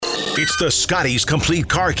It's the Scotty's Complete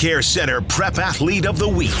Car Care Center Prep Athlete of the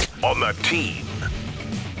Week on the team.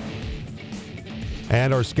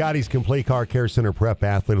 And our Scotty's Complete Car Care Center Prep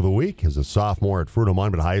Athlete of the Week is a sophomore at Fruita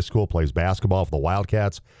Monument High School, plays basketball for the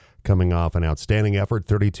Wildcats, coming off an outstanding effort,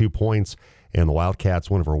 32 points, and the Wildcats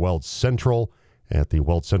win over Weld Central at the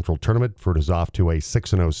Weld Central Tournament. Fruita's off to a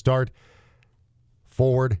 6-0 start.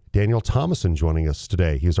 Forward Daniel Thomason joining us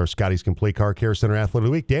today. He's our Scotty's Complete Car Care Center Athlete of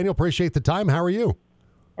the Week. Daniel, appreciate the time. How are you?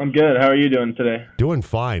 I'm good. How are you doing today? Doing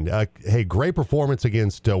fine. Hey, great performance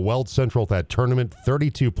against Weld Central at that tournament.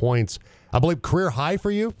 32 points. I believe career high for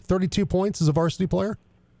you. 32 points as a varsity player.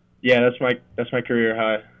 Yeah, that's my career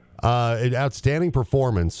high. An outstanding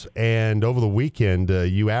performance, and over the weekend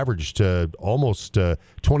you averaged almost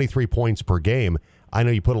 23 points per game. I know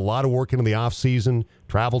you put a lot of work into the off season,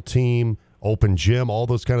 travel team, open gym, all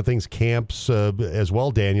those kind of things, camps as well,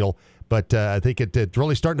 Daniel. But I think it's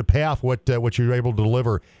really starting to pay off what you were able to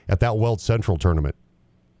deliver at that Weld Central tournament.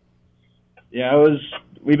 Yeah,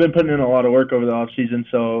 we've been putting in a lot of work over the off season,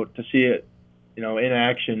 so to see it, in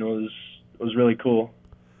action was really cool.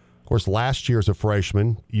 Of course, last year as a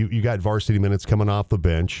freshman, you got varsity minutes coming off the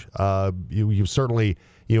bench. You certainly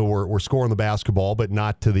were scoring the basketball, but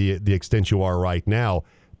not to the extent you are right now.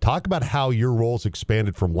 Talk about how your roles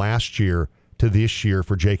expanded from last year to this year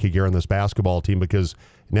for Jake Aguirre and this basketball team, because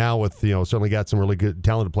now with, certainly got some really good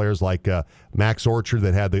talented players like Max Orchard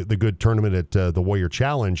that had the good tournament at the Warrior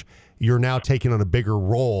Challenge. You're now taking on a bigger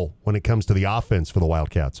role when it comes to the offense for the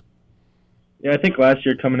Wildcats. Yeah, I think last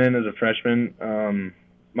year coming in as a freshman,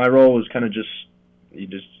 my role was kind of just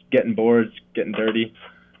getting boards, getting dirty.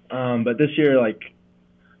 But this year,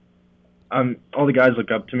 all the guys look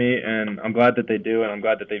up to me, and I'm glad that they do, and I'm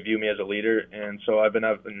glad that they view me as a leader. And so I've been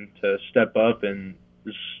having to step up and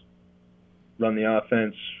just run the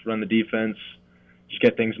offense, run the defense, just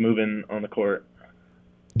get things moving on the court.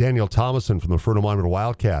 Daniel Thomason from the Fruita Monument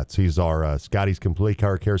Wildcats. He's our Scotty's Complete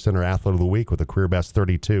Car Care Center Athlete of the Week with a career best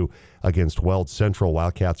 32 against Weld Central.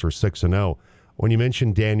 Wildcats are 6-0. When you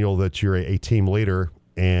mentioned, Daniel, that you're a team leader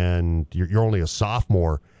and you're only a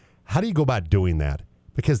sophomore, how do you go about doing that?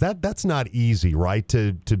 Because that's not easy, right?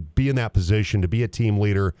 To be in that position, to be a team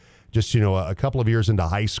leader, just a couple of years into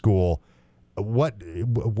high school. What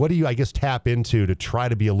do you, I guess, tap into to try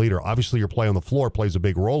to be a leader? Obviously, your play on the floor plays a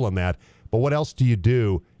big role in that. But what else do you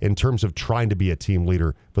do in terms of trying to be a team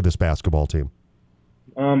leader for this basketball team?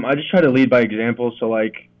 I just try to lead by example. So,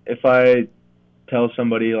 if I tell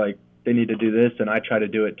somebody, they need to do this, then I try to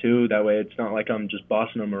do it too. That way it's not like I'm just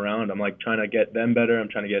bossing them around. I'm, trying to get them better. I'm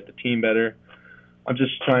trying to get the team better. I'm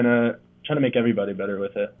just trying to make everybody better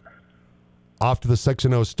with it. Off to the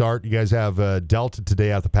 6-0 start. You guys have Delta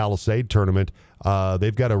today at the Palisade tournament.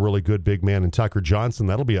 They've got a really good big man in Tucker Johnson.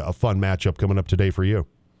 That'll be a fun matchup coming up today for you.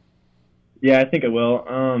 Yeah, I think it will.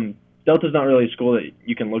 Delta's not really a school that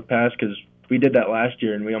you can look past because we did that last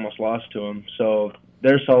year and we almost lost to them. So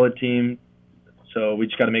they're a solid team. So we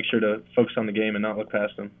just got to make sure to focus on the game and not look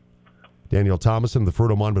past them. Daniel Thomason, the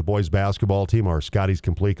Fruita Monument boys basketball team, our Scotty's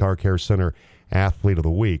Complete Car Care Center Athlete of the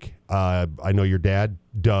Week. I know your dad,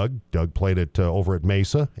 Doug. Doug played it over at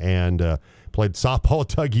Mesa and played softball at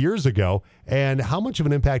Doug years ago. And how much of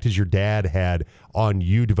an impact has your dad had on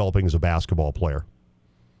you developing as a basketball player?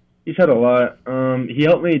 He's had a lot. He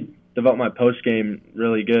helped me develop my post game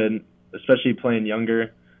really good, especially playing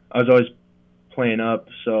younger. I was always playing up,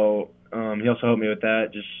 so he also helped me with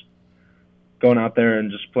that, just going out there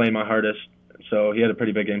and just playing my hardest. So he had a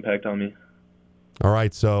pretty big impact on me. All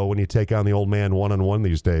right, so when you take on the old man one-on-one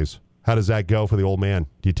these days, how does that go for the old man?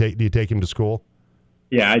 Do you take him to school?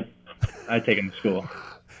 Yeah, I take him to school.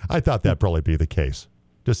 I thought that'd probably be the case.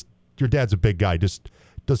 Just your dad's a big guy.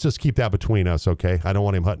 Let's just keep that between us, okay? I don't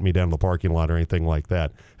want him hunting me down in the parking lot or anything like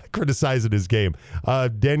that. Criticizing his game.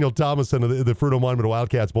 Daniel Thomason of the Fruita Monument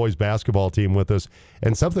Wildcats boys basketball team with us.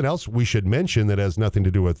 And something else we should mention that has nothing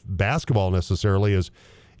to do with basketball necessarily is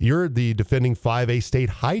you're the defending 5A state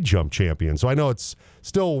high jump champion. So I know it's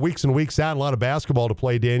still weeks and weeks out, a lot of basketball to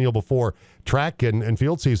play, Daniel, before track and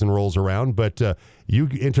field season rolls around. But you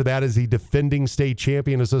enter that as the defending state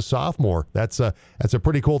champion as a sophomore. That's a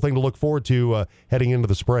pretty cool thing to look forward to heading into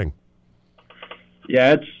the spring.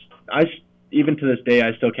 Yeah, even to this day,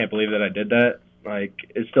 I still can't believe that I did that.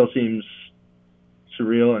 It still seems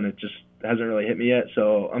surreal, and it just hasn't really hit me yet.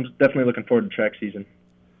 So I'm definitely looking forward to track season.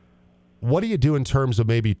 What do you do in terms of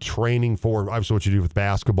maybe training for, obviously what you do with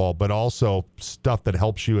basketball, but also stuff that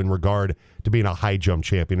helps you in regard to being a high jump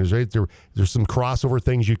champion? Is there some crossover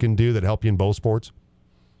things you can do that help you in both sports?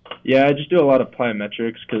 Yeah, I just do a lot of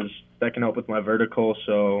plyometrics because that can help with my vertical,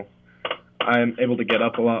 so I'm able to get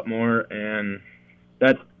up a lot more, and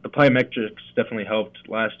that the plyometrics definitely helped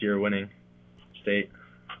last year winning state.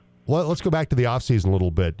 Well, let's go back to the offseason a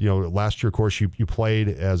little bit. Last year, of course, you played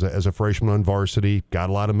as a freshman on varsity, got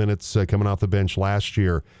a lot of minutes coming off the bench last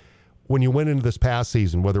year. When you went into this past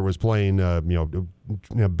season, whether it was playing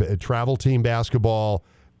travel team basketball,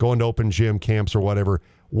 going to open gym camps or whatever,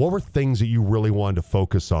 what were things that you really wanted to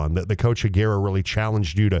focus on, that the Coach Aguirre really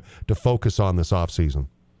challenged you to focus on this offseason?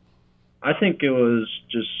 I think it was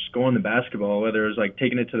just going to basketball, whether it was like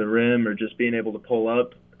taking it to the rim or just being able to pull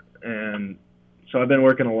up. And so I've been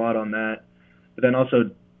working a lot on that. But then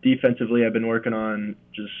also defensively, I've been working on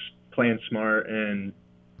just playing smart and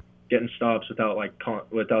getting stops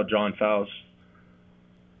without drawing fouls.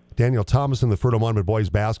 Daniel Thomason, the Fruita Monument boys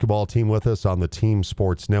basketball team with us on the Team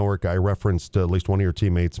Sports Network. I referenced at least one of your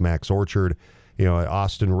teammates, Max Orchard,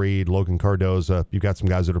 Austin Reed, Logan Cardoza. You've got some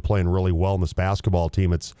guys that are playing really well in this basketball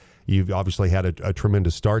team. You've obviously had a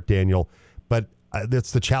tremendous start, Daniel, but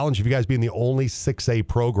that's the challenge of you guys being the only 6A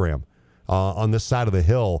program on this side of the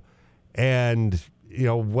hill. And,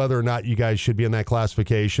 whether or not you guys should be in that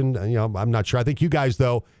classification, I'm not sure. I think you guys,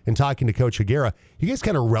 though, in talking to Coach Aguirre, you guys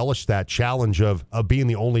kind of relish that challenge of being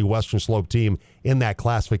the only Western Slope team in that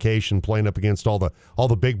classification, playing up against all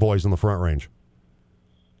the big boys in the Front Range.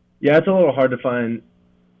 Yeah, it's a little hard to find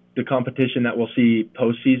the competition that we'll see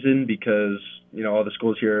postseason because, all the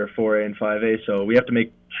schools here are 4A and 5A, so we have to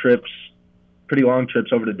make pretty long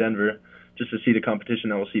trips over to Denver just to see the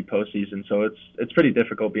competition that we'll see postseason. So it's pretty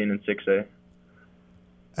difficult being in 6A.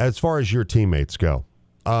 As far as your teammates go,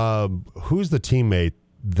 who's the teammate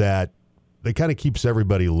that kind of keeps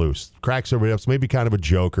everybody loose, cracks everybody up, so maybe kind of a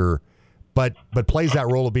joker, but plays that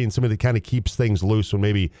role of being somebody that kind of keeps things loose when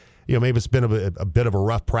maybe it's been a bit of a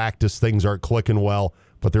rough practice, things aren't clicking well,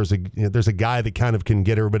 but there's a guy that kind of can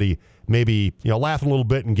get everybody maybe laughing a little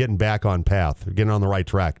bit and getting back on path, or getting on the right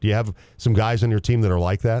track. Do you have some guys on your team that are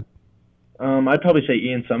like that? I'd probably say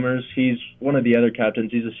Ian Summers. He's one of the other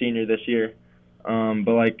captains. He's a senior this year.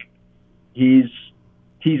 But he's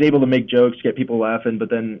able to make jokes, get people laughing, but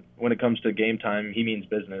then when it comes to game time, he means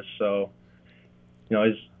business. So,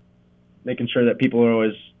 he's making sure that people are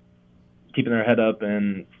always keeping their head up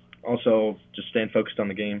and also just staying focused on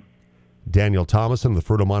the game. Daniel Thomason, the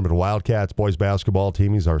Fruita Monument Wildcats boys basketball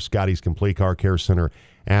team. He's our Scotty's Complete Car Care Center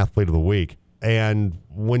Athlete of the Week. And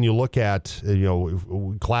when you look at,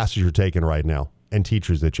 classes you're taking right now and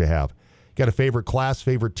teachers that you have, got a favorite class,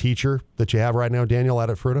 favorite teacher that you have right now, Daniel,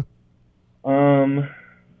 out at Fruita?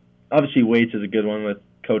 Obviously weights is a good one with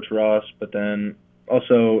Coach Ross, but then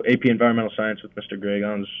also AP Environmental Science with Mr.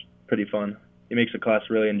 Gregon's pretty fun. He makes the class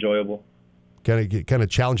really enjoyable. Kind of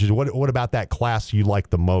challenges. What about that class you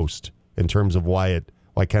like the most in terms of why it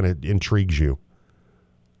kind of intrigues you?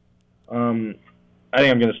 I think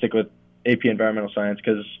I'm going to stick with AP Environmental Science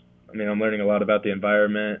because, I'm learning a lot about the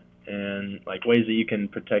environment and ways that you can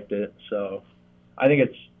protect it. So I think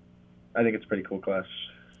it's a pretty cool class.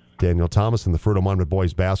 Daniel Thomason, the Fruita Monument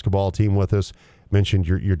boys basketball team with us. Mentioned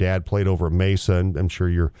your dad played over at Mesa, and I'm sure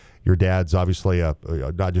your dad's obviously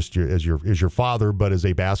not just as your father, but as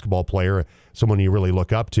a basketball player, someone you really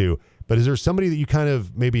look up to. But is there somebody that you kind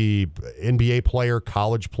of, maybe NBA player,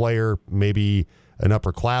 college player, maybe an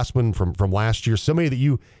upperclassman from last year, somebody that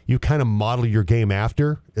you kind of model your game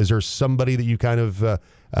after? Is there somebody that you kind of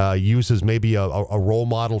use as maybe a role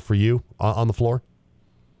model for you on the floor?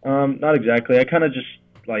 Not exactly. I kind of just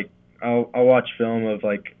I'll watch film of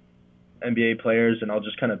NBA players, and I'll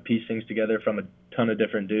just kind of piece things together from a ton of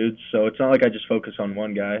different dudes. So it's not like I just focus on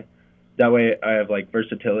one guy. That way I have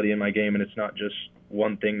versatility in my game, and it's not just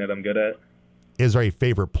one thing that I'm good at. Is there a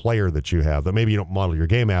favorite player that you have that maybe you don't model your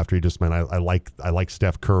game after? You just, I like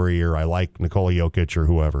Steph Curry, or I like Nikola Jokic, or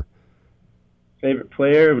whoever. Favorite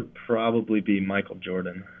player would probably be Michael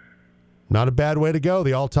Jordan. Not a bad way to go.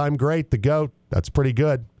 The all-time great, the GOAT. That's pretty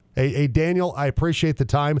good. Hey, Daniel, I appreciate the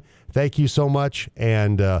time. Thank you so much,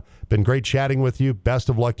 and been great chatting with you. Best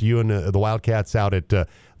of luck to you and the Wildcats out at the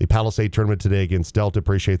Palisade tournament today against Delta.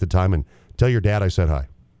 Appreciate the time, and tell your dad I said hi.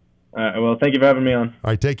 All right, well, thank you for having me on.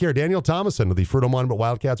 All right, take care. Daniel Thomason of the Fruita Monument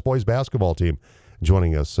Wildcats boys basketball team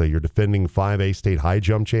joining us. Your defending 5A state high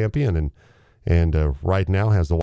jump champion, and right now has the